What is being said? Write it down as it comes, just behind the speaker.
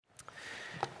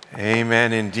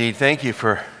Amen indeed. Thank you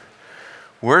for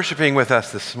worshiping with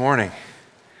us this morning.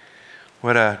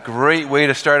 What a great way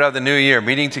to start out the new year,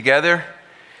 meeting together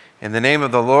in the name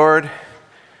of the Lord,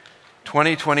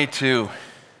 2022.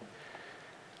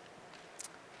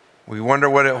 We wonder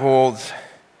what it holds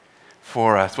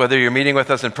for us. Whether you're meeting with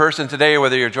us in person today or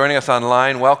whether you're joining us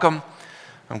online, welcome.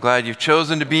 I'm glad you've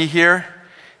chosen to be here.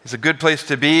 It's a good place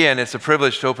to be, and it's a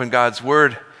privilege to open God's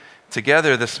Word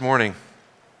together this morning.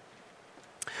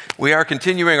 We are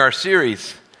continuing our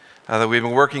series that we've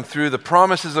been working through the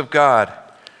promises of God,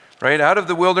 right out of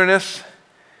the wilderness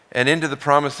and into the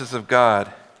promises of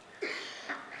God.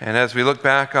 And as we look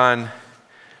back on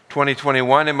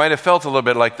 2021, it might have felt a little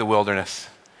bit like the wilderness.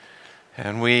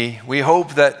 And we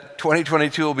hope that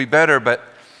 2022 will be better, but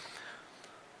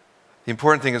the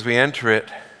important thing is we enter it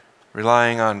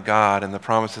relying on God and the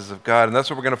promises of God. And that's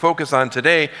what we're going to focus on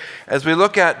today as we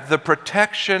look at the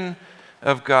protection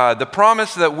of God, the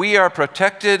promise that we are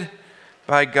protected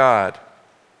by God.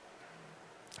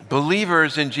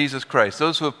 Believers in Jesus Christ,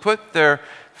 those who have put their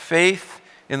faith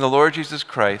in the Lord Jesus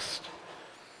Christ,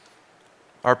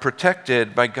 are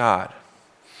protected by God.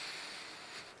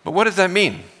 But what does that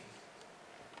mean?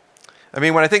 I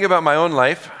mean, when I think about my own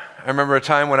life, I remember a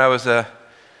time when I was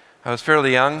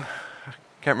fairly young. I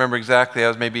can't remember exactly. I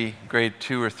was maybe grade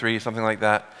 2 or 3, something like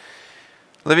that.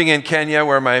 Living in Kenya,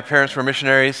 where my parents were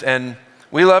missionaries, and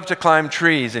we love to climb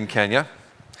trees in Kenya.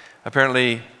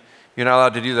 Apparently, you're not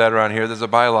allowed to do that around here. There's a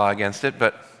bylaw against it,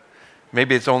 but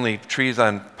maybe it's only trees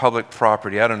on public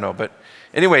property. I don't know. But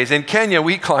anyways, in Kenya,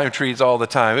 we climb trees all the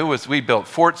time. We built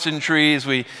forts in trees.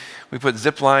 We put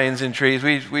zip lines in trees.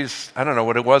 I don't know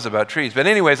what it was about trees. But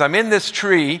anyways, I'm in this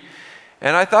tree,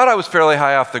 and I thought I was fairly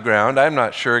high off the ground. I'm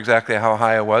not sure exactly how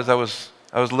high I was. I was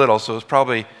little, so it was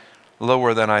probably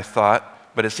lower than I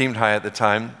thought, but it seemed high at the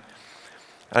time.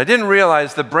 I didn't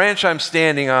realize the branch I'm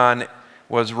standing on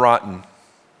was rotten.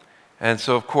 And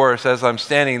so, of course, as I'm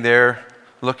standing there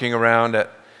looking around,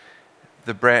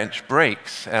 the branch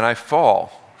breaks and I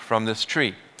fall from this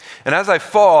tree. And as I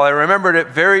fall, I remembered it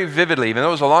very vividly, even though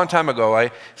it was a long time ago.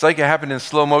 It's like it happened in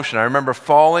slow motion. I remember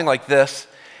falling like this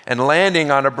and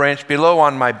landing on a branch below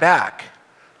on my back,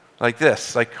 like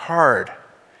this, like hard.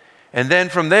 And then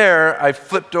from there, I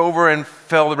flipped over and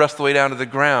fell the rest of the way down to the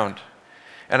ground.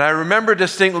 And I remember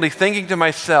distinctly thinking to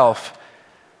myself,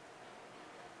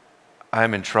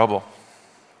 I'm in trouble.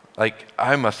 Like,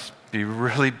 I must be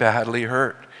really badly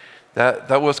hurt.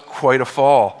 That was quite a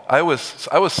fall. I was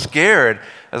scared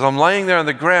as I'm lying there on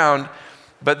the ground,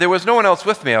 but there was no one else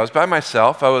with me. I was by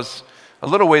myself. I was a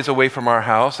little ways away from our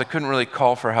house. I couldn't really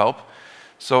call for help.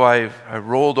 So I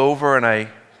rolled over and I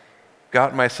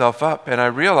got myself up, and I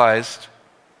realized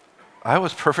I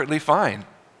was perfectly fine.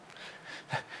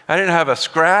 I didn't have a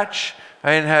scratch.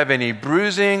 I didn't have any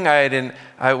bruising.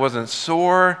 I wasn't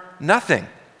sore. Nothing.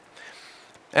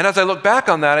 And as I look back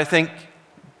on that, I think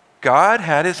God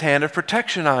had his hand of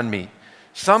protection on me.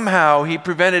 Somehow he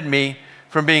prevented me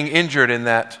from being injured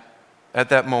at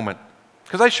that moment.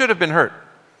 Because I should have been hurt.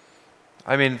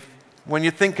 I mean, when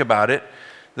you think about it,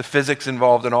 the physics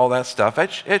involved and all that stuff,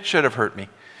 it should have hurt me.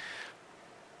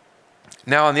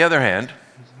 Now, on the other hand,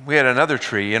 we had another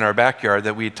tree in our backyard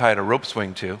that we tied a rope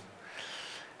swing to.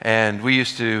 And we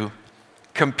used to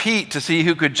compete to see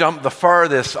who could jump the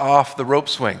farthest off the rope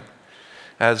swing.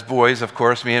 As boys, of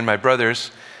course, me and my brothers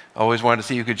always wanted to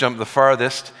see who could jump the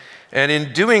farthest. And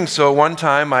in doing so, one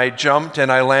time I jumped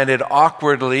and I landed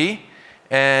awkwardly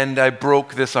and I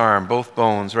broke this arm, both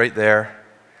bones right there.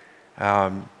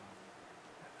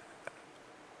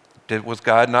 Was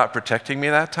God not protecting me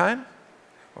that time?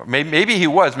 Or maybe he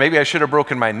was. Maybe I should have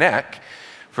broken my neck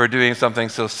for doing something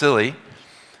so silly.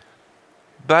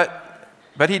 But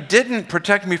he didn't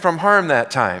protect me from harm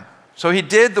that time. So he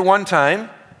did the one time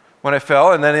when I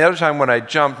fell, and then the other time when I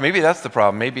jumped. Maybe that's the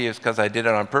problem. Maybe it's because I did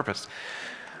it on purpose.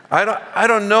 I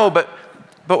don't know, but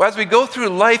as we go through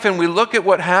life and we look at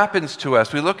what happens to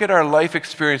us, we look at our life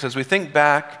experiences, we think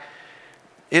back,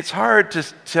 it's hard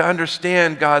to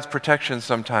understand God's protection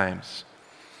sometimes.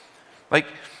 Like,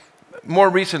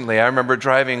 more recently, I remember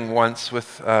driving once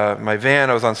with my van.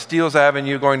 I was on Steeles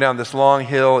Avenue going down this long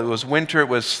hill. It was winter. It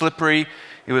was slippery.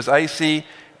 It was icy.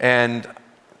 And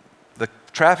the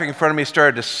traffic in front of me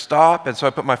started to stop. And so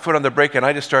I put my foot on the brake and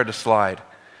I just started to slide.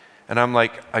 And I'm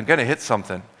like, I'm going to hit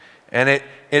something. And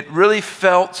it really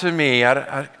felt to me,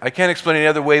 I can't explain it any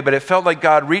other way, but it felt like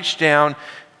God reached down,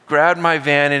 grabbed my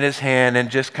van in his hand,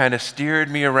 and just kind of steered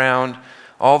me around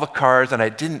all the cars. And I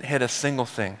didn't hit a single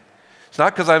thing. It's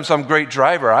not because I'm some great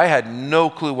driver. I had no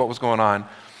clue what was going on.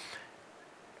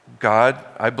 God,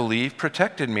 I believe,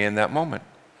 protected me in that moment.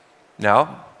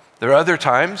 Now, There are other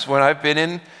times when I've been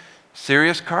in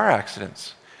serious car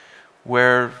accidents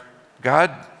where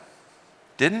God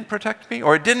didn't protect me,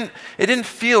 or it didn't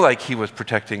feel like he was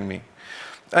protecting me.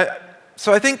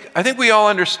 So I think we all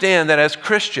understand that as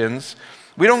Christians,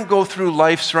 we don't go through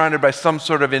life surrounded by some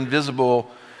sort of invisible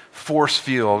force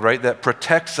field, right, that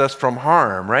protects us from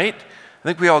harm, right? I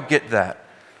think we all get that.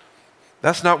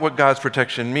 That's not what God's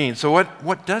protection means. So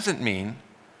what does it mean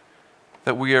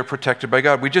that we are protected by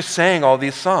God? We just sang all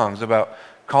these songs about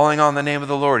calling on the name of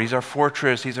the Lord. He's our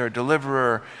fortress. He's our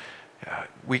deliverer.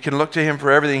 We can look to him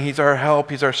for everything. He's our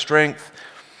help. He's our strength.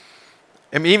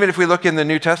 And even if we look in the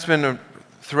New Testament,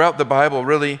 throughout the Bible,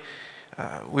 really,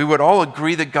 we would all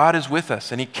agree that God is with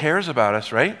us and he cares about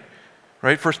us, right?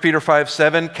 Right? 1 Peter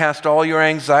 5:7, cast all your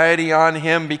anxiety on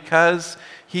him because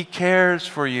he cares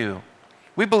for you.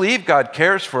 We believe God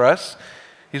cares for us.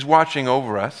 He's watching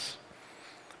over us.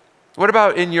 What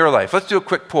about in your life? Let's do a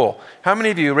quick poll. How many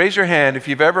of you, raise your hand if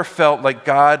you've ever felt like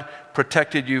God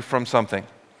protected you from something?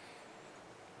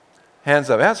 Hands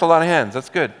up. That's a lot of hands. That's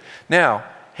good. Now,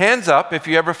 hands up if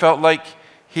you ever felt like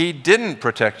he didn't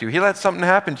protect you. He let something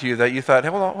happen to you that you thought, hey,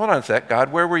 hold on a sec,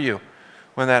 God, where were you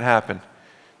when that happened?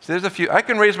 So there's a few. I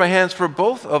can raise my hands for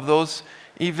both of those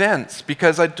events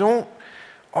because I don't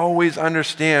always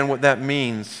understand what that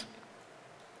means,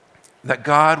 that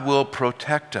God will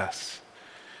protect us.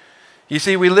 You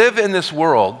see, we live in this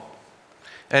world,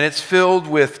 and it's filled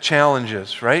with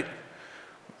challenges, right?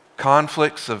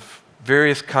 Conflicts of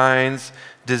various kinds,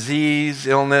 disease,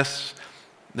 illness,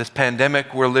 this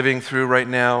pandemic we're living through right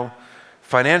now,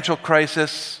 financial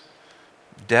crisis,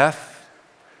 death.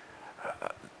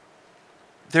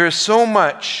 There is so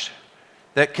much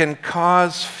that can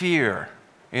cause fear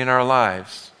in our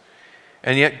lives,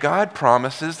 and yet God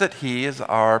promises that he is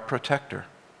our protector.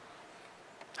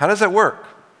 How does that work?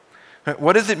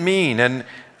 What does it mean, and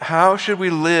how should we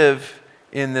live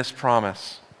in this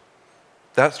promise?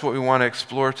 That's what we want to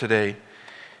explore today,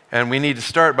 and we need to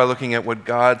start by looking at what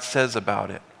God says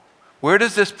about it. Where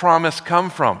does this promise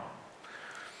come from,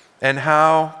 and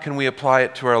how can we apply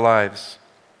it to our lives?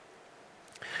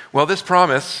 Well, this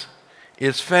promise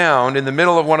is found in the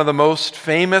middle of one of the most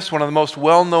famous, one of the most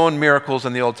well-known miracles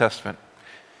in the Old Testament.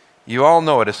 You all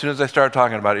know it. As soon as I start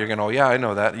talking about it, you're going, oh yeah, I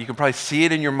know that. You can probably see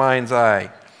it in your mind's eye.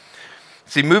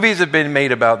 See, movies have been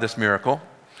made about this miracle.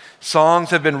 Songs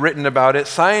have been written about it.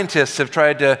 Scientists have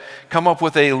tried to come up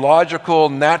with a logical,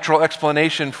 natural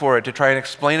explanation for it to try and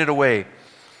explain it away.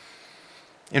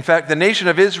 In fact, the nation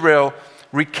of Israel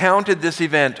recounted this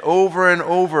event over and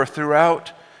over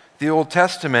throughout the Old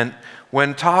Testament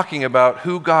when talking about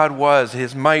who God was,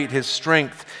 his might, his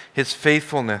strength, his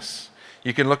faithfulness.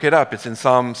 You can look it up. It's in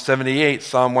Psalm 78,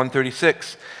 Psalm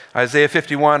 136, Isaiah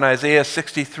 51, Isaiah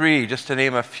 63, just to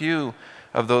name a few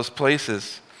of those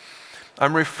places.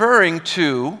 I'm referring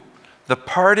to the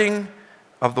parting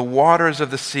of the waters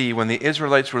of the sea when the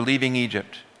Israelites were leaving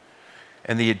Egypt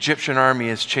and the Egyptian army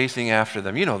is chasing after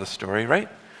them. You know the story, right?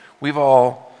 We've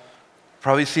all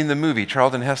probably seen the movie,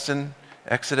 Charlton Heston,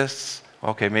 Exodus.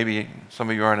 Okay, maybe some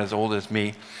of you aren't as old as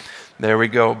me. There we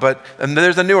go. And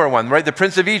there's a newer one, right? The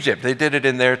Prince of Egypt. They did it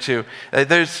in there too.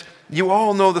 You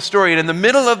all know the story. And in the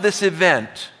middle of this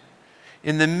event,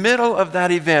 in the middle of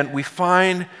that event, we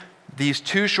find these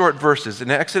two short verses in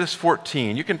Exodus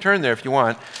 14. You can turn there if you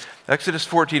want. Exodus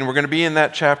 14, we're going to be in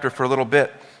that chapter for a little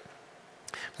bit.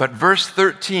 But verse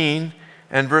 13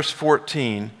 and verse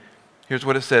 14, here's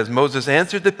what it says. Moses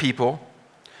answered the people,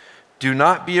 do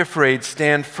not be afraid,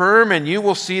 stand firm, and you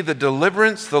will see the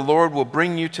deliverance the Lord will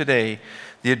bring you today.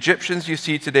 The Egyptians you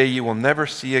see today, you will never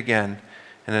see again.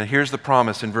 And then here's the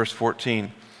promise in verse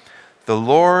 14. The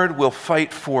Lord will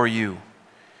fight for you.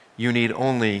 You need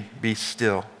only be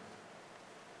still.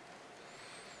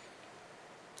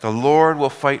 The Lord will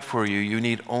fight for you. You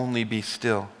need only be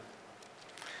still.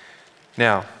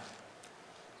 Now,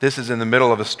 this is in the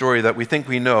middle of a story that we think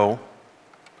we know,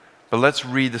 but let's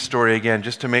read the story again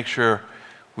just to make sure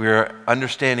we're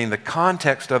understanding the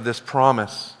context of this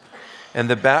promise and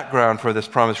the background for this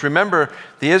promise. Remember,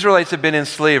 the Israelites have been in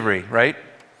slavery, right?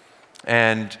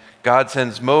 And God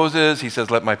sends Moses. He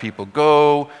says, let my people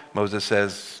go. Moses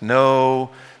says, no.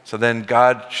 So then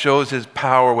God shows his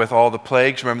power with all the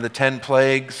plagues. Remember the 10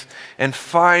 plagues? And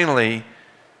finally,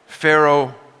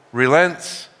 Pharaoh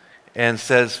relents and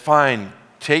says, fine,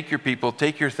 take your people,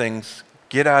 take your things,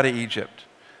 get out of Egypt.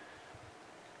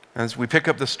 As we pick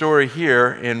up the story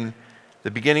here in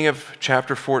the beginning of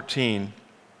chapter 14,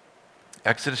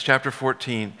 Exodus chapter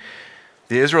 14,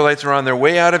 the Israelites are on their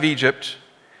way out of Egypt.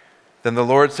 Then the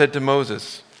Lord said to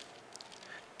Moses,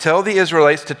 tell the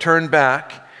Israelites to turn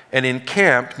back and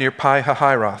encamp near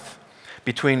Pi-hahiroth.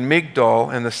 between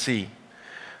Migdol and the sea.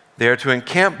 They are to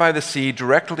encamp by the sea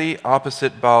directly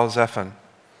opposite Baal-zephon.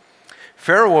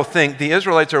 Pharaoh will think the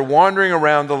Israelites are wandering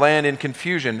around the land in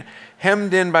confusion,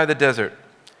 hemmed in by the desert.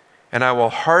 And I will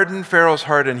harden Pharaoh's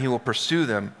heart, and he will pursue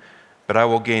them. But I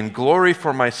will gain glory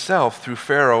for myself through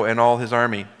Pharaoh and all his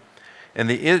army. And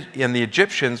the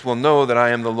Egyptians will know that I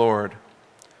am the Lord."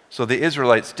 So the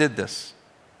Israelites did this.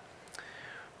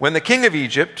 When the king of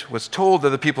Egypt was told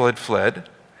that the people had fled,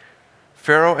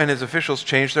 Pharaoh and his officials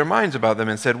changed their minds about them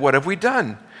and said, "What have we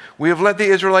done? We have let the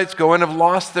Israelites go and have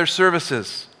lost their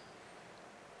services."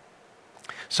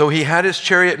 So he had his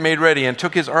chariot made ready and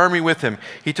took his army with him.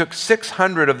 He took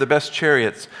 600 of the best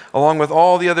chariots, along with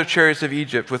all the other chariots of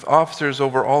Egypt, with officers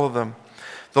over all of them.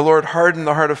 The Lord hardened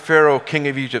the heart of Pharaoh, king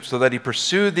of Egypt, so that he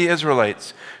pursued the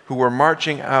Israelites who were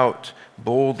marching out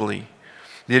boldly.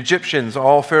 The Egyptians,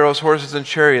 all Pharaoh's horses and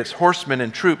chariots, horsemen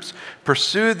and troops,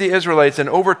 pursued the Israelites and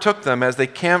overtook them as they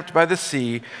camped by the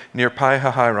sea near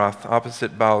Pi-hahiroth,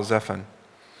 opposite Baal-zephon.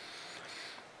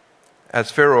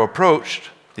 As Pharaoh approached,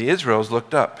 the Israelites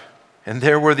looked up, and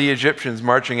there were the Egyptians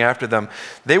marching after them.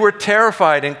 They were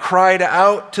terrified and cried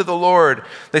out to the Lord.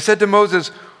 They said to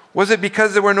Moses, "Was it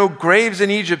because there were no graves in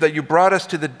Egypt that you brought us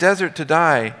to the desert to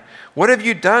die? What have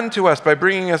you done to us by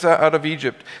bringing us out of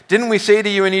Egypt? Didn't we say to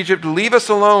you in Egypt, 'Leave us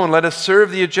alone, let us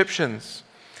serve the Egyptians'?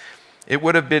 It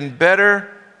would have been better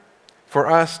for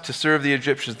us to serve the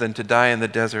Egyptians than to die in the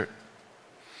desert."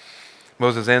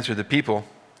 Moses answered the people,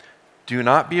 "Do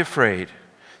not be afraid.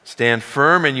 Stand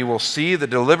firm, and you will see the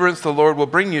deliverance the Lord will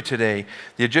bring you today.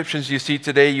 The Egyptians you see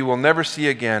today you will never see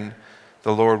again.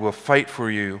 The Lord will fight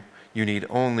for you. You need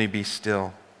only be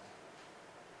still."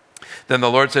 Then the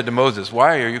Lord said to Moses,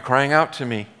 "Why are you crying out to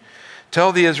me?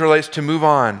 Tell the Israelites to move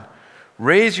on.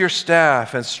 Raise your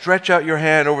staff and stretch out your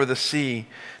hand over the sea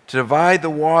to divide the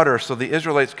water so the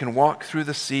Israelites can walk through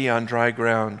the sea on dry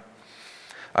ground.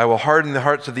 I will harden the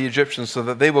hearts of the Egyptians so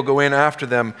that they will go in after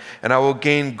them, and I will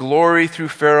gain glory through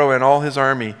Pharaoh and all his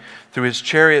army, through his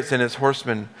chariots and his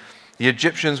horsemen. The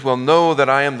Egyptians will know that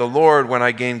I am the Lord when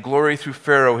I gain glory through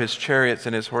Pharaoh, his chariots,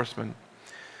 and his horsemen."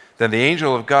 Then the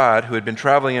angel of God, who had been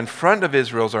traveling in front of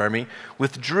Israel's army,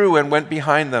 withdrew and went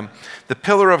behind them. The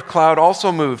pillar of cloud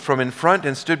also moved from in front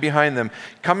and stood behind them,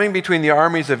 coming between the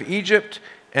armies of Egypt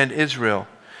and Israel.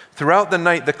 Throughout the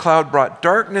night the cloud brought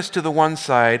darkness to the one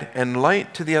side and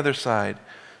light to the other side,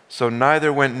 so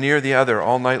neither went near the other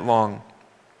all night long.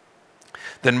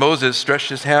 Then Moses stretched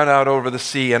his hand out over the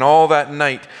sea, and all that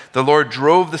night the Lord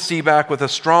drove the sea back with a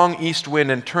strong east wind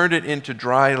and turned it into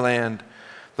dry land.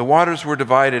 The waters were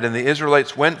divided, and the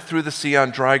Israelites went through the sea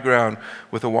on dry ground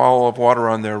with a wall of water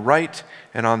on their right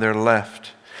and on their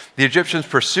left. The Egyptians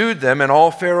pursued them, and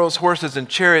all Pharaoh's horses and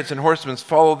chariots and horsemen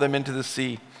followed them into the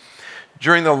sea.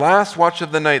 During the last watch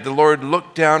of the night, the Lord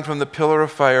looked down from the pillar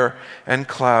of fire and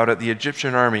cloud at the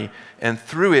Egyptian army and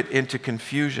threw it into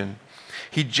confusion.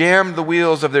 He jammed the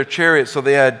wheels of their chariots so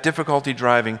they had difficulty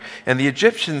driving. And the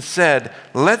Egyptians said,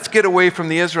 "Let's get away from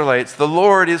the Israelites. The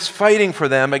Lord is fighting for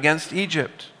them against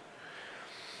Egypt."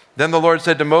 Then the Lord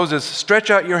said to Moses,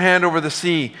 "Stretch out your hand over the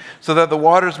sea so that the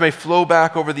waters may flow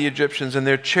back over the Egyptians and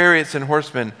their chariots and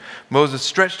horsemen." Moses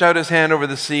stretched out his hand over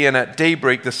the sea, and at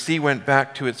daybreak the sea went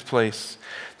back to its place.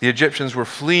 The Egyptians were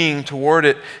fleeing toward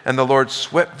it, and the Lord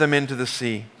swept them into the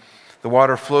sea. The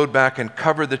water flowed back and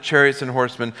covered the chariots and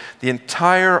horsemen. The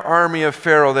entire army of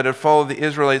Pharaoh that had followed the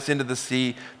Israelites into the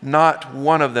sea, not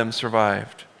one of them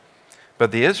survived.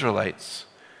 But the Israelites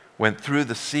went through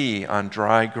the sea on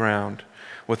dry ground,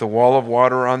 with a wall of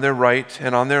water on their right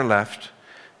and on their left.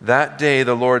 That day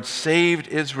the Lord saved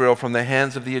Israel from the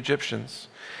hands of the Egyptians.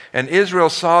 And Israel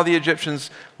saw the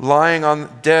Egyptians lying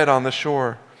dead on the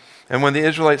shore. And when the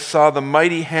Israelites saw the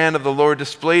mighty hand of the Lord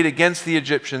displayed against the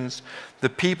Egyptians, the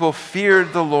people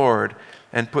feared the Lord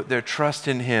and put their trust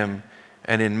in him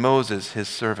and in Moses, his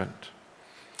servant.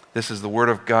 This is the word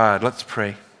of God. Let's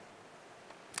pray.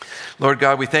 Lord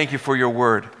God, we thank you for your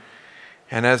word.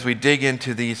 And as we dig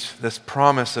into this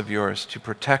promise of yours to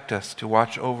protect us, to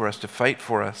watch over us, to fight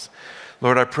for us,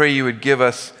 Lord, I pray you would give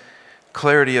us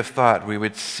clarity of thought. We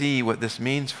would see what this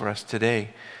means for us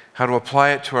today, how to apply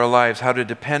it to our lives, how to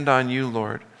depend on you,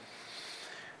 Lord.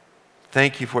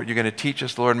 Thank you for what you're going to teach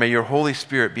us, Lord. May your Holy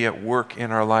Spirit be at work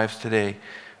in our lives today.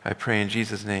 I pray in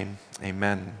Jesus' name,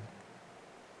 amen.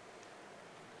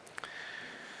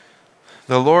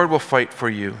 The Lord will fight for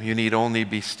you. You need only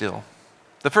be still.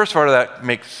 The first part of that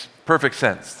makes perfect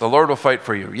sense. The Lord will fight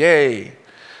for you. Yay!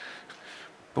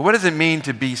 But what does it mean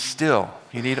to be still?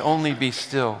 You need only be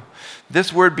still.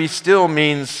 This word be still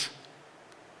means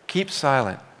keep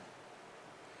silent.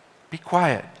 Be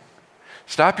quiet.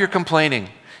 Stop your complaining.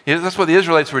 That's what the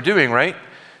Israelites were doing, right?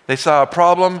 They saw a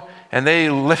problem and they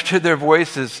lifted their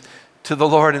voices to the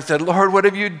Lord and said, Lord, what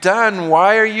have you done?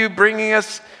 Why are you bringing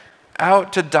us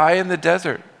out to die in the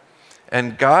desert?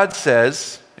 And God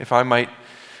says, if I might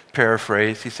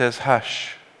paraphrase, he says,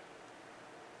 hush,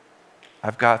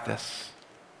 I've got this.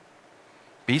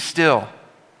 Be still.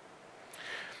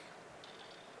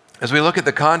 As we look at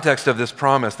the context of this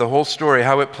promise, the whole story,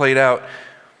 how it played out,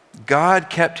 God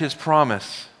kept his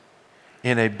promise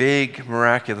in a big,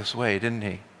 miraculous way, didn't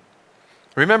he?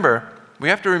 Remember, we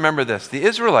have to remember this. The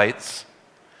Israelites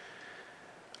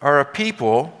are a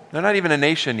people, they're not even a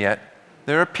nation yet,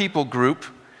 they're a people group,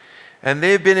 and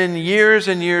they've been in years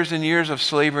and years and years of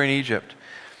slavery in Egypt.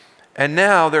 And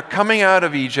now they're coming out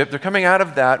of Egypt, they're coming out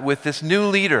of that with this new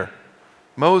leader,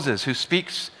 Moses, who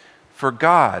speaks for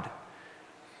God.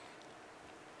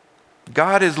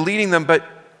 God is leading them, but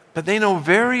they know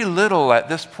very little at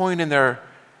this point in their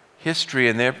history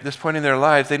and this point in their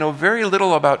lives. They know very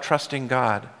little about trusting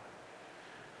God.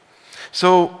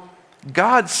 So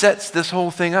God sets this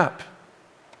whole thing up.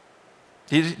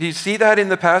 Do you see that in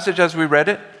the passage as we read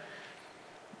it?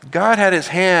 God had his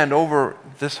hand over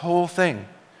this whole thing.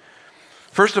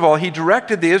 First of all, he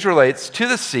directed the Israelites to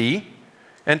the sea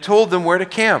and told them where to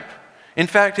camp. In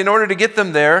fact, in order to get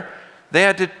them there, they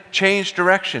had to change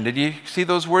direction. Did you see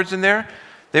those words in there?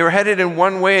 They were headed in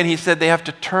one way, and he said they have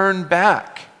to turn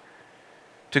back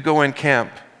to go and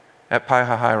camp at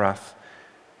Pi-hahiroth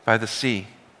by the sea.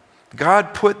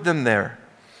 God put them there.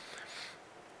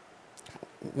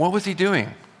 What was he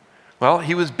doing? Well,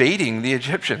 he was baiting the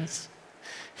Egyptians.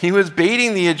 He was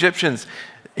baiting the Egyptians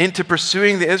into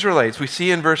pursuing the Israelites. We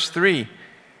see in verse 3,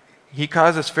 he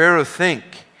causes Pharaoh to think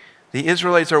the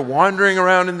Israelites are wandering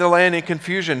around in the land in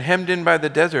confusion, hemmed in by the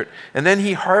desert. And then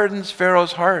he hardens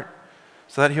Pharaoh's heart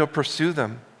so that he'll pursue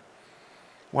them.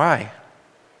 Why?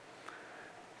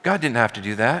 God didn't have to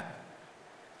do that.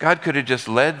 God could have just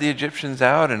led the Egyptians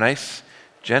out a nice,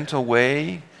 gentle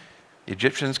way. The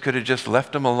Egyptians could have just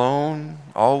left them alone.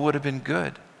 All would have been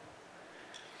good.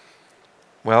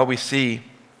 Well, we see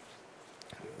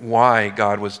why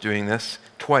God was doing this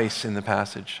twice in the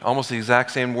passage. Almost the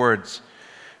exact same words.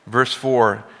 Verse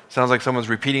 4, sounds like someone's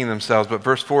repeating themselves, but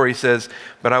verse 4 he says,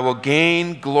 but I will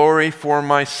gain glory for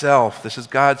myself. This is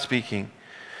God speaking.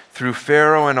 Through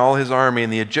Pharaoh and all his army,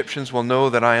 and the Egyptians will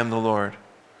know that I am the Lord.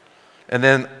 And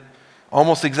then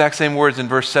almost the exact same words in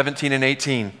verse 17 and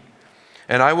 18.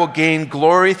 And I will gain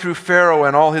glory through Pharaoh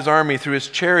and all his army, through his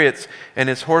chariots and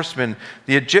his horsemen.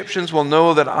 The Egyptians will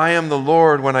know that I am the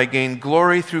Lord when I gain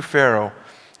glory through Pharaoh,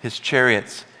 his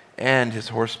chariots, and his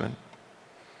horsemen.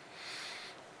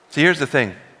 See, here's the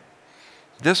thing.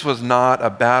 This was not a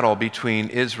battle between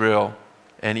Israel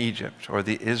and Egypt, or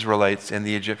the Israelites and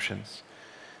the Egyptians.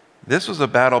 This was a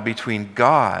battle between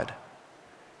God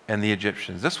and the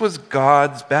Egyptians. This was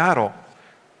God's battle.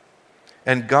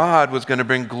 And God was going to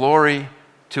bring glory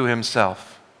to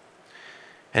himself.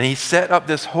 And he set up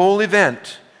this whole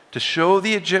event to show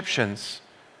the Egyptians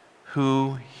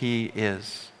who he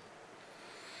is.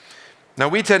 Now,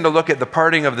 we tend to look at the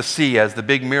parting of the sea as the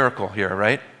big miracle here,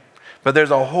 right? But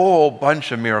there's a whole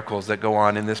bunch of miracles that go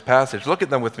on in this passage. Look at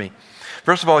them with me.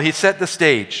 First of all, he set the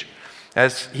stage.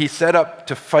 As he set up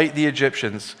to fight the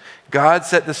Egyptians, God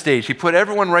set the stage. He put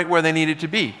everyone right where they needed to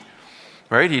be.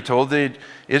 Right? He told the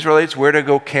Israelites where to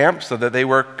go camp so that they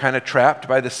were kind of trapped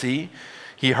by the sea.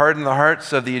 He hardened the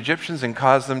hearts of the Egyptians and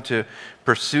caused them to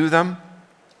pursue them.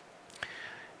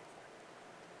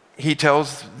 He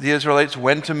tells the Israelites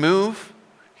when to move.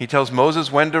 He tells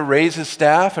Moses when to raise his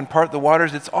staff and part the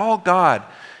waters. It's all God.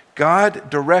 God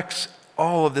directs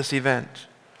all of this event.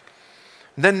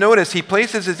 And then notice he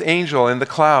places his angel in the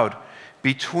cloud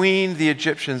between the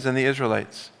Egyptians and the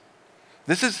Israelites.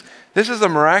 This is a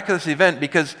miraculous event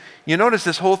because you notice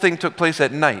this whole thing took place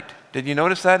at night. Did you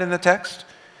notice that in the text?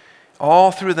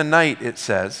 All through the night, it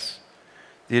says.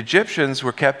 The Egyptians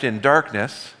were kept in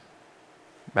darkness.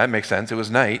 That makes sense. It was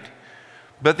night.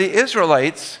 But the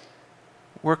Israelites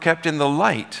were kept in the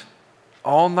light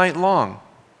all night long.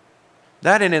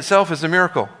 That in itself is a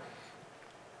miracle.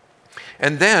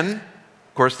 And then,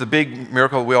 of course, the big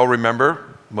miracle we all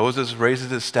remember, Moses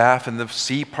raises his staff and the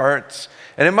sea parts.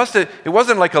 And it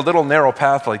wasn't like a little narrow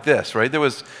path like this, right? There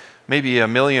was maybe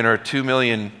 1 million or 2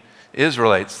 million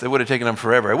Israelites. It would have taken them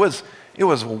forever. It was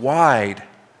wide.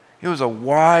 It was a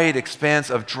wide expanse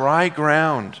of dry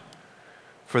ground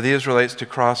for the Israelites to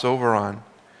cross over on.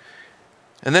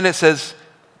 And then it says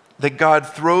that God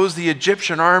throws the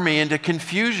Egyptian army into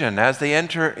confusion as they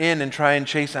enter in and try and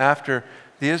chase after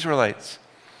the Israelites.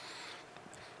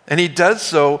 And he does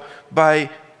so by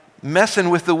messing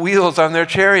with the wheels on their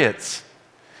chariots.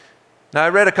 Now, I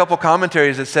read a couple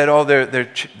commentaries that said, oh, their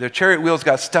chariot wheels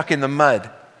got stuck in the mud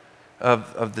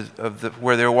of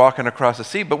where they were walking across the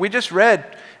sea. But we just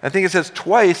read, I think it says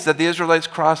twice, that the Israelites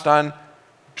crossed on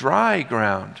dry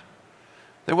ground.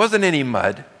 There wasn't any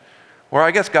mud. Or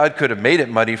I guess God could have made it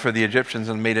muddy for the Egyptians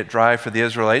and made it dry for the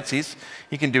Israelites.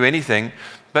 He can do anything.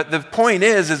 But the point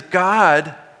is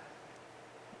God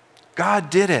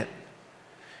did it.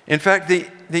 In fact, the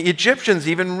Egyptians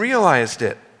even realized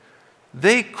it.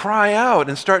 They cry out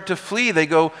and start to flee. They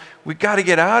go, "We got to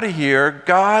get out of here.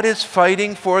 God is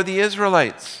fighting for the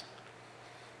Israelites."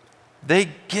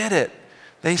 They get it.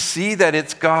 They see that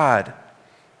it's God.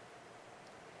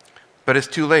 But it's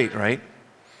too late, right?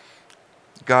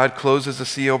 God closes the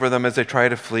sea over them as they try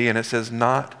to flee, and it says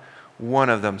not one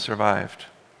of them survived.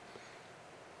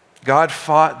 God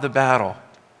fought the battle.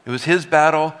 It was his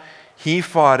battle. He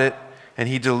fought it, and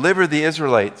he delivered the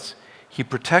Israelites. He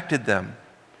protected them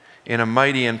in a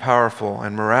mighty and powerful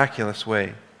and miraculous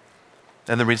way.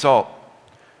 And the result,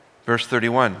 verse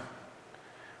 31,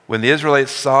 when the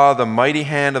Israelites saw the mighty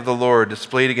hand of the Lord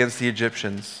displayed against the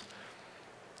Egyptians,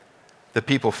 the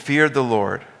people feared the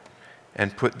Lord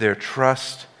and put their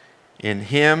trust in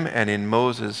him and in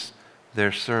Moses,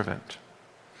 their servant.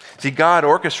 See, God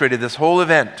orchestrated this whole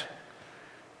event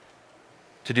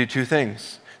to do two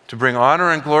things: to bring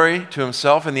honor and glory to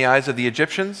himself in the eyes of the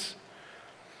Egyptians,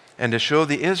 and to show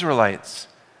the Israelites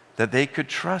that they could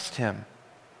trust him,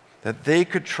 that they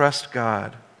could trust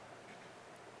God.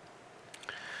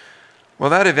 Well,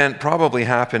 that event probably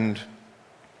happened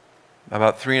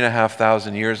about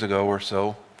 3,500 years ago or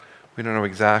so. We don't know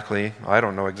exactly. I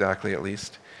don't know exactly, at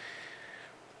least.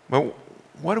 But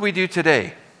what do we do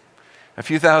today, a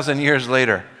few thousand years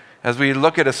later, as we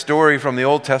look at a story from the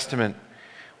Old Testament?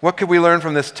 What could we learn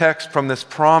from this text, from this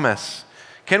promise?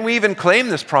 Can we even claim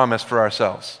this promise for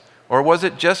ourselves? Or was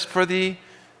it just for the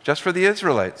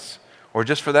Israelites? Or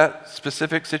just for that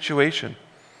specific situation?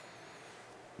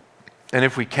 And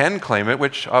if we can claim it,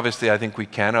 which obviously I think we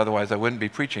can, otherwise I wouldn't be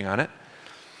preaching on it.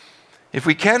 If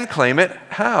we can claim it,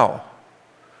 how?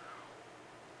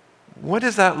 What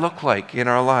does that look like in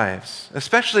our lives?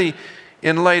 Especially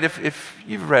in light, if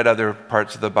you've read other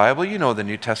parts of the Bible, you know the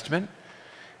New Testament.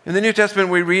 In the New Testament,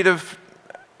 we read of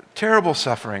terrible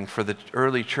suffering for the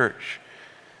early church,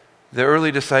 the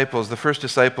early disciples, the first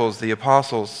disciples, the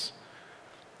apostles.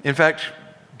 In fact,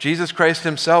 Jesus Christ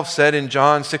himself said in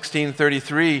John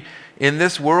 16:33, "In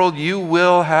this world you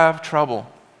will have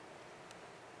trouble."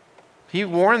 He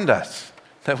warned us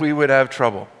that we would have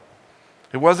trouble.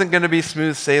 It wasn't going to be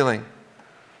smooth sailing.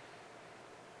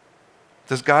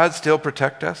 Does God still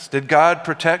protect us? Did God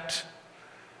protect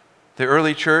the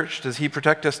early church? Does he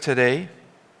protect us today?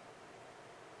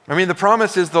 I mean, the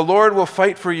promise is the Lord will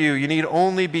fight for you. You need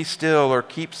only be still or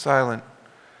keep silent.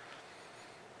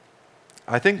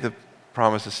 I think the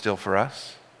promise is still for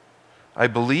us. I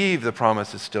believe the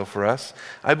promise is still for us.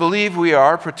 I believe we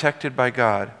are protected by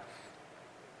God.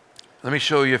 Let me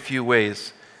show you a few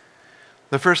ways.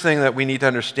 The first thing that we need to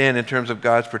understand in terms of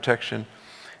God's protection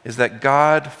is that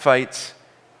God fights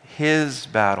his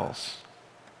battles.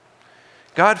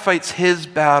 God fights his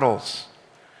battles.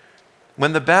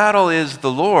 When the battle is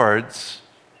the Lord's,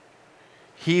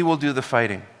 he will do the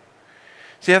fighting.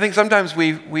 See, I think sometimes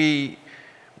we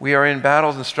are in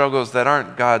battles and struggles that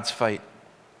aren't God's fight.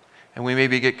 And we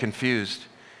maybe get confused.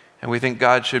 And we think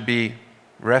God should be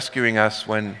rescuing us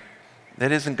when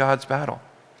that isn't God's battle.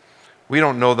 We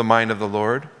don't know the mind of the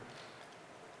Lord.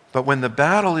 But when the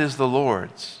battle is the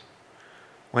Lord's,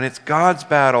 when it's God's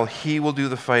battle, he will do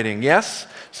the fighting. Yes,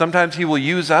 sometimes he will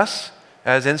use us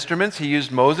as instruments. He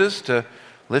used Moses to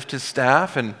lift his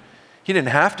staff, and he didn't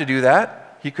have to do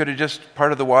that. He could have just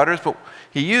parted the waters, but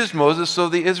he used Moses so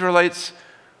the Israelites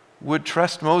would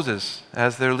trust Moses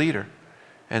as their leader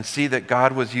and see that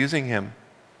God was using him.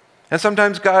 And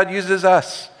sometimes God uses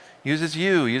us, uses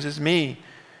you, uses me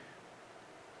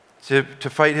to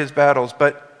fight his battles.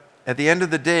 But at the end of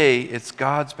the day, it's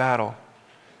God's battle.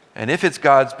 And if it's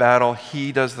God's battle,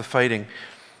 he does the fighting.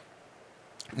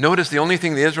 Notice the only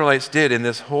thing the Israelites did in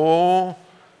this whole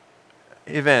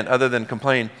event, other than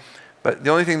complain, but the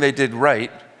only thing they did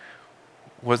right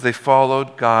was they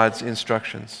followed God's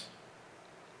instructions.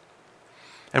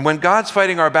 And when God's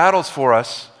fighting our battles for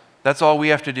us, that's all we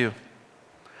have to do.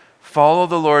 Follow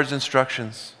the Lord's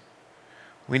instructions.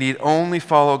 We need only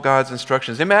follow God's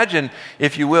instructions. Imagine,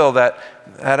 if you will, that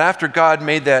after God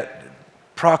made that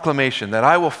proclamation that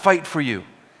I will fight for you,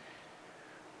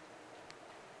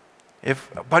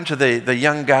 if a bunch of the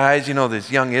young guys,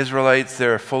 these young Israelites,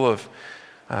 they're full of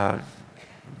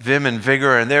vim and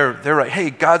vigor, and they're like, hey,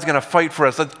 God's going to fight for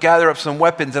us. Let's gather up some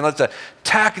weapons and let's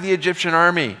attack the Egyptian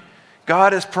army.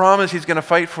 God has promised he's going to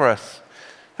fight for us.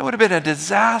 That would have been a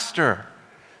disaster.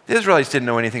 The Israelites didn't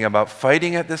know anything about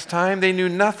fighting at this time. They knew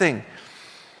nothing.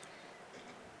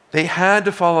 They had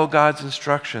to follow God's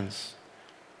instructions.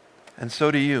 And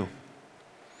so do you.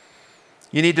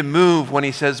 You need to move when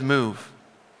he says move.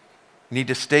 You need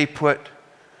to stay put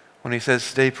when he says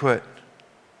stay put.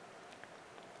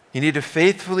 You need to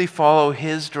faithfully follow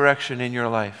his direction in your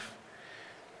life.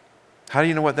 How do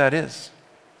you know what that is?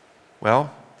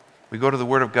 Well, we go to the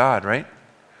Word of God, right?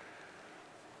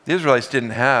 The Israelites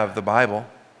didn't have the Bible,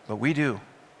 but we do.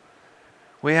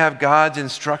 We have God's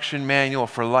instruction manual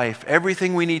for life.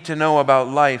 Everything we need to know about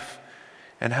life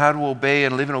and how to obey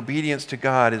and live in obedience to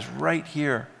God is right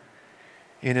here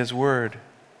in his Word.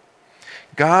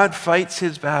 God fights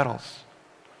his battles.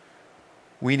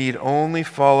 We need only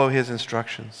follow his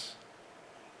instructions.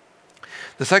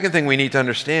 The second thing we need to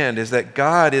understand is that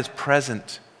God is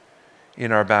present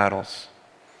in our battles.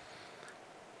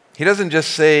 He doesn't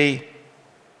just say,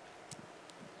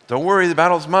 don't worry, the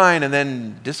battle's mine, and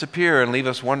then disappear and leave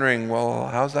us wondering, well,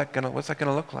 what's that going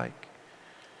to look like?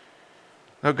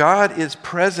 No, God is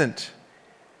present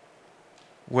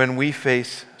when we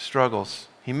face struggles.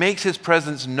 He makes his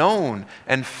presence known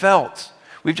and felt.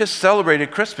 We've just celebrated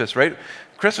Christmas, right?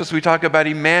 Christmas, we talk about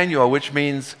Emmanuel, which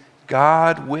means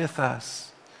God with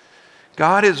us.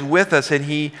 God is with us, and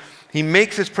he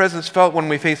makes his presence felt when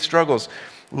we face struggles,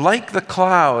 like the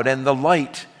cloud and the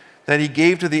light that he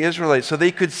gave to the Israelites so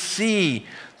they could see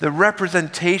the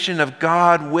representation of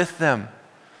God with them.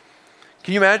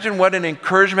 Can you imagine what an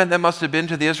encouragement that must have been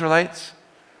to the Israelites?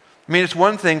 I mean, it's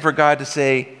one thing for God to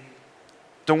say,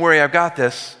 don't worry, I've got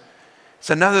this. It's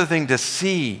another thing to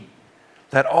see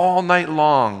that all night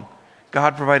long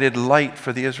God provided light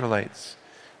for the Israelites.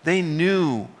 They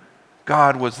knew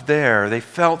God was there. They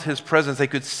felt his presence. They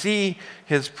could see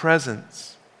his presence.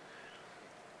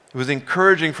 It was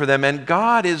encouraging for them, and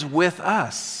God is with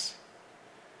us.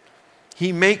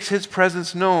 He makes his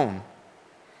presence known.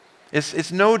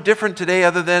 It's no different today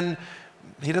other than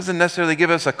he doesn't necessarily give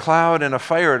us a cloud and a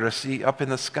fire to see up in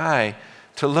the sky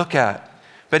to look at.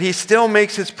 But he still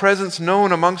makes his presence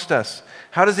known amongst us.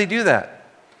 How does he do that?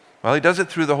 Well, he does it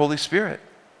through the Holy Spirit.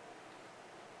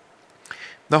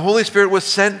 The Holy Spirit was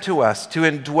sent to us to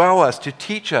indwell us, to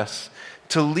teach us,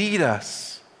 to lead us,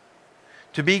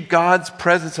 to be God's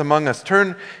presence among us.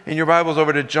 Turn in your Bibles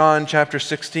over to John chapter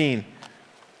 16.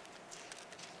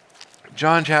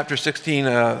 John chapter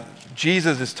 16,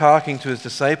 Jesus is talking to his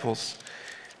disciples.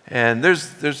 And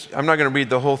I'm not going to read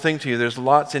the whole thing to you. There's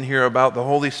lots in here about the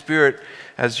Holy Spirit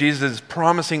as Jesus is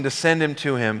promising to send him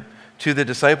to the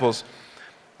disciples.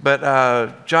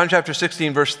 But John chapter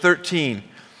 16, verse 13.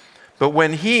 But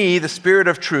when he, the Spirit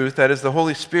of truth, that is the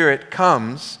Holy Spirit,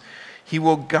 comes, he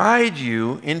will guide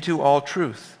you into all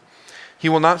truth. He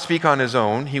will not speak on his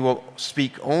own. He will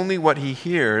speak only what he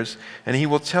hears, and he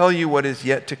will tell you what is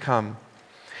yet to come.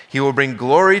 He will bring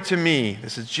glory to me.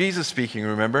 This is Jesus speaking,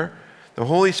 remember? The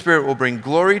Holy Spirit will bring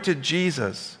glory to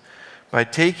Jesus by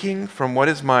taking from what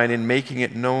is mine and making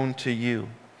it known to you.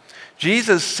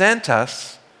 Jesus sent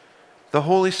us the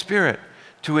Holy Spirit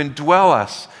to indwell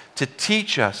us, to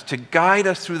teach us, to guide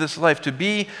us through this life, to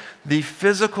be the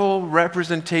physical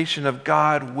representation of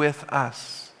God with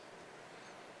us.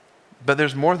 But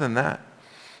there's more than that.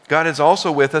 God is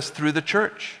also with us through the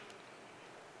church.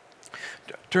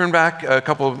 Turn back a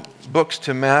couple of books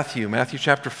to Matthew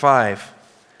chapter 5.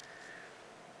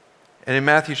 And in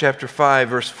Matthew chapter 5,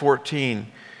 verse 14,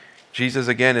 Jesus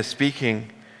again is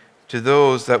speaking to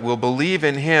those that will believe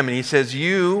in him. And he says,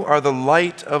 you are the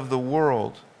light of the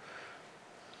world.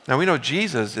 Now we know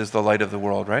Jesus is the light of the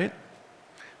world, right?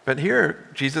 But here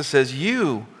Jesus says,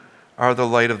 you are the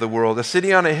light of the world. A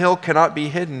city on a hill cannot be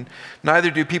hidden.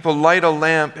 Neither do people light a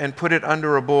lamp and put it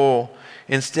under a bowl.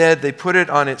 Instead, they put it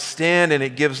on its stand, and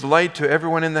it gives light to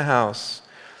everyone in the house.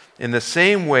 In the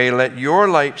same way, let your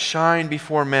light shine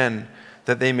before men,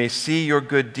 that they may see your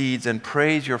good deeds and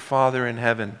praise your Father in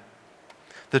heaven.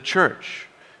 The church,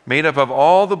 made up of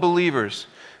all the believers,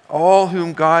 all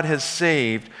whom God has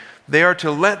saved, they are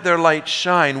to let their light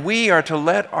shine. We are to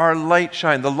let our light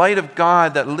shine. The light of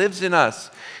God that lives in us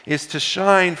is to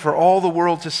shine for all the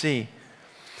world to see.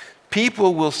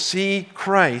 People will see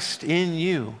Christ in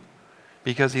you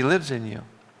because he lives in you.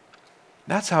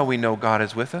 That's how we know God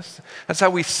is with us. That's how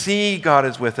we see God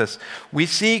is with us. We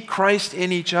see Christ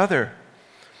in each other.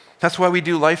 That's why we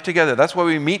do life together. That's why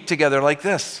we meet together like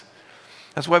this.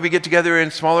 That's why we get together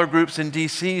in smaller groups in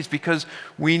DCs, because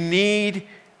we need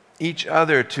each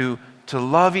other to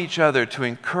love each other, to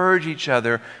encourage each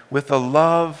other with the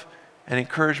love and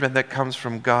encouragement that comes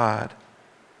from God.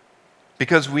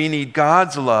 because we need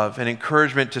God's love and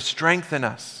encouragement to strengthen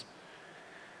us,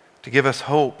 to give us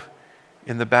hope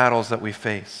in the battles that we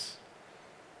face.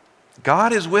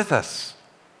 God is with us.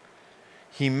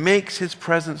 He makes his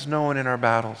presence known in our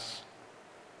battles.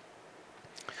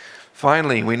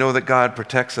 Finally, we know that God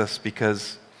protects us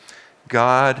because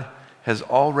God has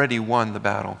already won the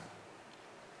battle.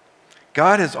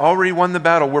 God has already won the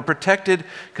battle. We're protected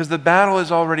because the battle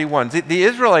is already won. The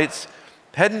Israelites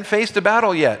hadn't faced a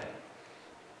battle yet,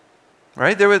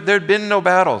 right? There'd been no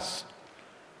battles.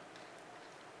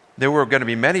 There were going to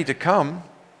be many to come.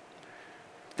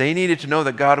 They needed to know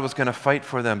that God was going to fight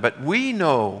for them. But we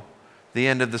know the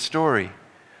end of the story.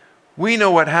 We know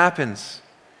what happens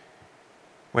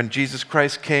when Jesus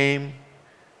Christ came.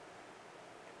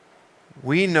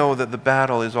 We know that the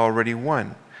battle is already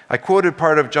won. I quoted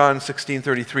part of John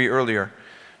 16:33 earlier.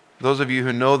 Those of you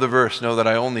who know the verse know that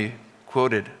I only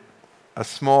quoted a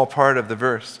small part of the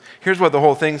verse. Here's what the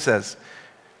whole thing says.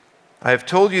 I have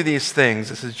told you these things,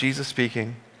 this is Jesus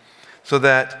speaking, so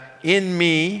that in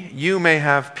me you may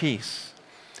have peace.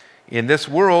 In this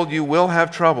world you will have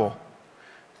trouble,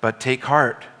 but take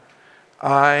heart.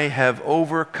 I have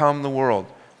overcome the world.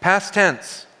 Past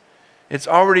tense. It's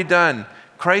already done.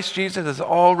 Christ Jesus has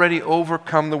already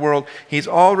overcome the world. He's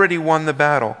already won the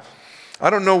battle. I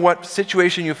don't know what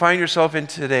situation you find yourself in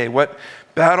today, what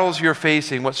battles you're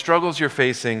facing, what struggles you're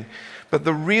facing, but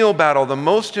the real battle, the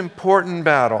most important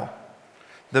battle,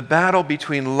 the battle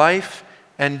between life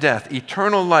and death,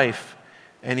 eternal life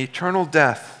and eternal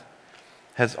death,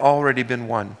 has already been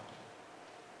won.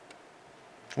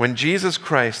 When Jesus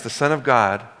Christ, the Son of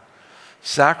God,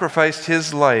 sacrificed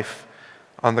his life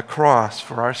on the cross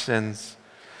for our sins,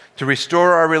 to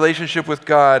restore our relationship with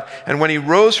God, and when he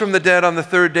rose from the dead on the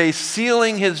third day,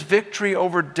 sealing his victory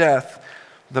over death,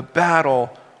 the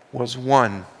battle was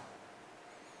won.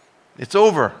 It's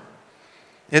over.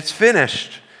 It's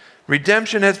finished.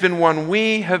 Redemption has been won.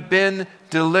 We have been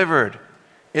delivered.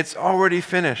 It's already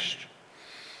finished.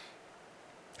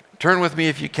 Turn with me,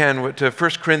 if you can, to 1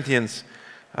 Corinthians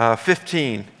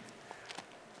 15,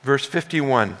 verse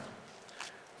 51.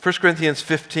 1 Corinthians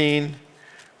 15,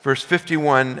 verse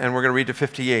 51, and we're going to read to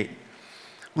 58.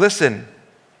 Listen,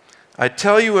 I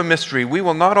tell you a mystery. We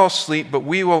will not all sleep, but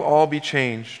we will all be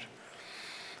changed.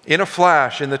 In a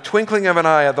flash, in the twinkling of an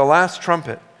eye, at the last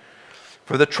trumpet.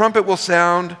 For the trumpet will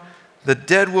sound, the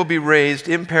dead will be raised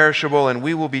imperishable, and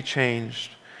we will be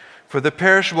changed. For the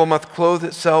perishable must clothe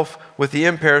itself with the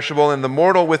imperishable, and the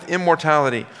mortal with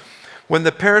immortality. When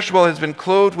the perishable has been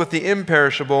clothed with the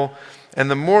imperishable, and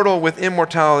the mortal with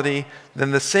immortality,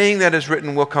 then the saying that is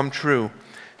written will come true.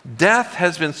 Death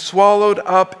has been swallowed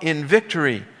up in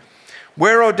victory.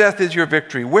 Where, O death, is your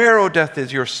victory? Where, O death,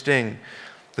 is your sting?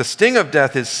 The sting of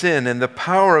death is sin, and the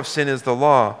power of sin is the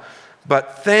law.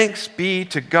 But thanks be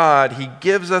to God, he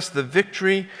gives us the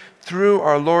victory through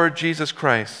our Lord Jesus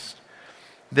Christ.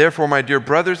 Therefore, my dear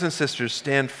brothers and sisters,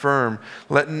 stand firm.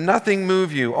 Let nothing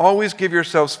move you. Always give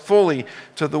yourselves fully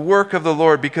to the work of the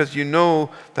Lord, because you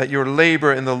know that your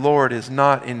labor in the Lord is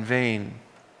not in vain.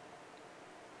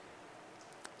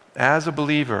 As a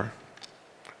believer,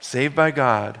 saved by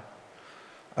God,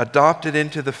 adopted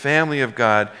into the family of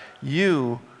God,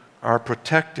 you are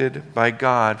protected by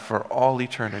God for all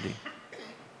eternity.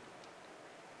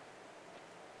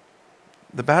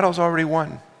 The battle's already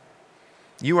won.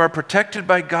 You are protected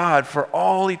by God for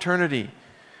all eternity.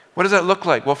 What does that look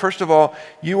like? Well, first of all,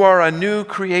 you are a new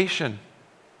creation.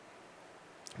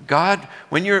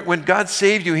 When God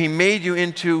saved you, he made you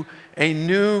into a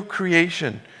new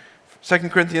creation.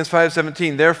 2 Corinthians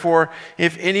 5:17, therefore,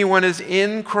 if anyone is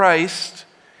in Christ,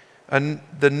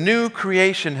 the new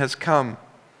creation has come.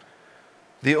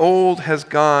 The old has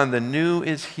gone, the new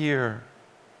is here.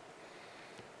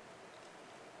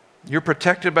 You're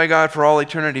protected by God for all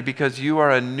eternity because you are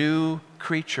a new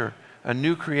creature, a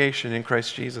new creation in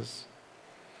Christ Jesus.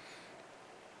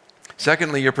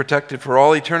 Secondly, you're protected for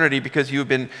all eternity because you've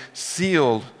been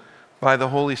sealed by the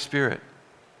Holy Spirit.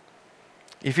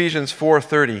 Ephesians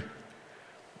 4:30,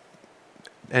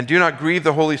 and do not grieve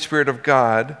the Holy Spirit of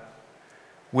God,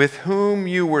 with whom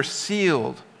you were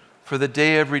sealed for the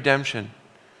day of redemption.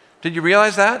 Did you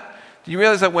realize that? Did you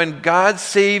realize that when God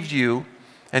saved you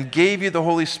and gave you the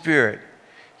Holy Spirit,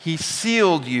 he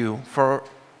sealed you for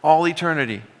all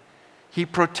eternity? He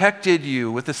protected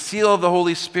you with the seal of the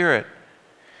Holy Spirit.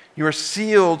 You are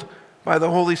sealed by the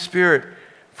Holy Spirit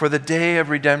for the day of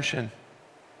redemption.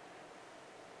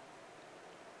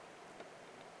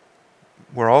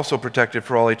 We're also protected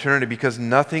for all eternity because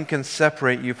nothing can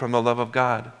separate you from the love of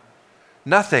God.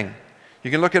 Nothing.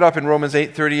 You can look it up in Romans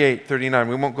 8:38, 39.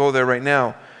 We won't go there right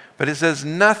now. But it says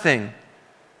nothing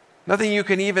Nothing you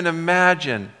can even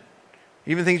imagine,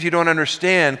 even things you don't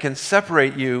understand, can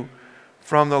separate you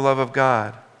from the love of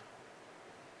God.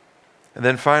 And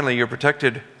then finally, you're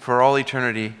protected for all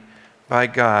eternity by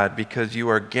God because you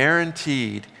are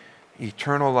guaranteed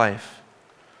eternal life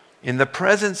in the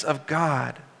presence of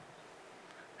God.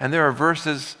 And there are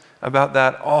verses about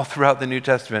that all throughout the New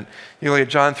Testament. You look at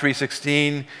John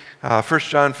 3:16, 1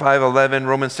 John 5:11,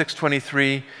 Romans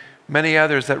 6:23, many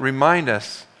others that remind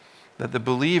us that the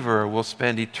believer will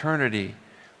spend eternity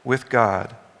with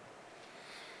God.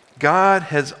 God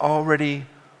has already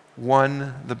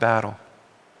won the battle.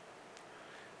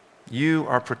 You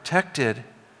are protected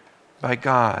by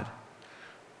God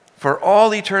for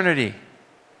all eternity.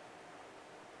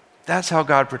 That's how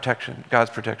God's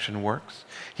protection works.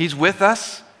 He's with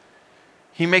us.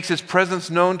 He makes his presence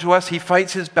known to us. He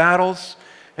fights his battles,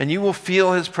 and you will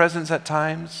feel his presence at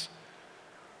times.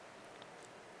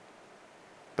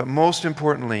 But most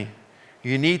importantly,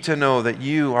 you need to know that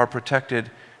you are protected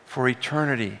for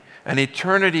eternity, an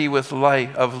eternity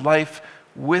of life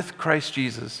with Christ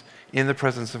Jesus in the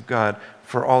presence of God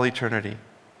for all eternity.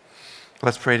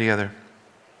 Let's pray together.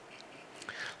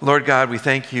 Lord God, we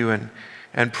thank you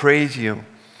and praise you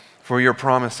for your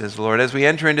promises, Lord. As we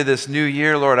enter into this new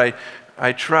year, Lord,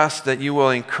 I trust that you will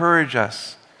encourage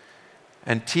us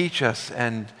and teach us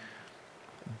and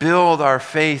build our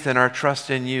faith and our trust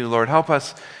in you. Lord, help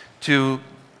us to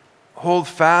hold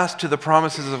fast to the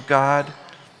promises of God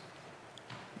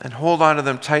and hold on to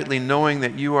them tightly, knowing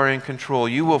that you are in control.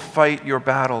 You will fight your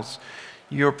battles.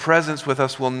 Your presence with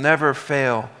us will never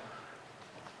fail.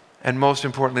 And most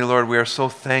importantly, Lord, we are so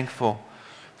thankful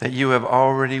that you have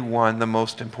already won the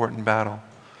most important battle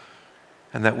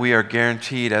and that we are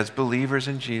guaranteed as believers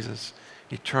in Jesus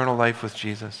eternal life with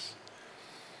Jesus.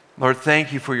 Lord,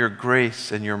 thank you for your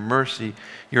grace and your mercy,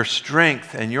 your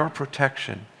strength and your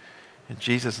protection. In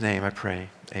Jesus' name I pray,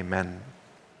 amen.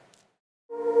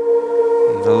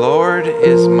 The Lord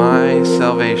is my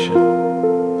salvation.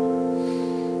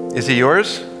 Is he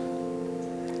yours?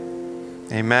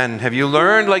 Amen. Have you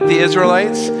learned, like the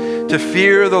Israelites, to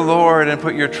fear the Lord and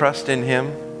put your trust in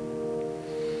him?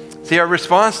 See, our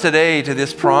response today to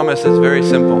this promise is very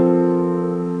simple.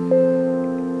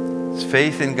 It's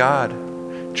faith in God.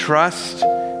 Trust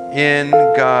in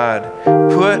God.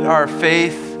 Put our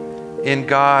faith in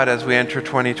God as we enter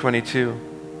 2022.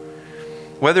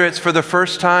 Whether it's for the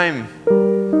first time,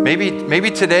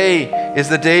 maybe today is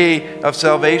the day of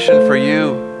salvation for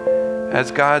you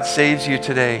as God saves you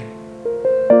today,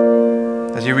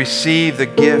 as you receive the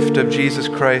gift of Jesus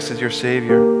Christ as your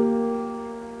Savior.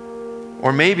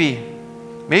 Or maybe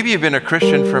you've been a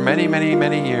Christian for many, many,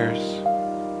 many years,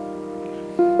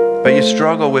 but you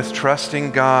struggle with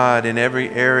trusting God in every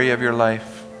area of your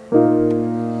life.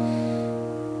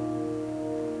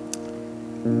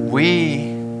 We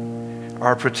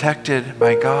are protected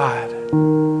by God.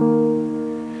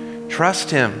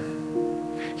 Trust him.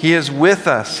 He is with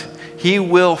us. He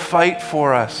will fight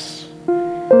for us.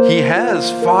 He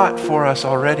has fought for us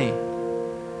already,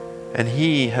 and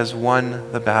he has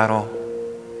won the battle.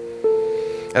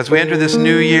 As we enter this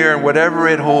new year, and whatever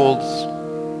it holds,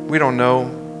 we don't know,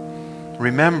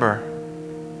 remember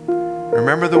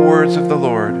the words of the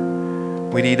Lord.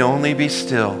 We need only be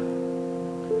still,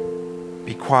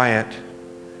 be quiet.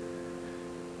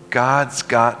 God's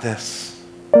got this.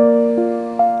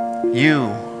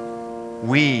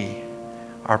 We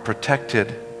are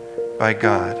protected by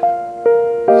God.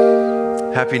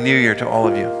 Happy New Year to all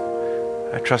of you.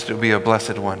 I trust it will be a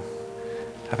blessed one.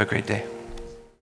 Have a great day.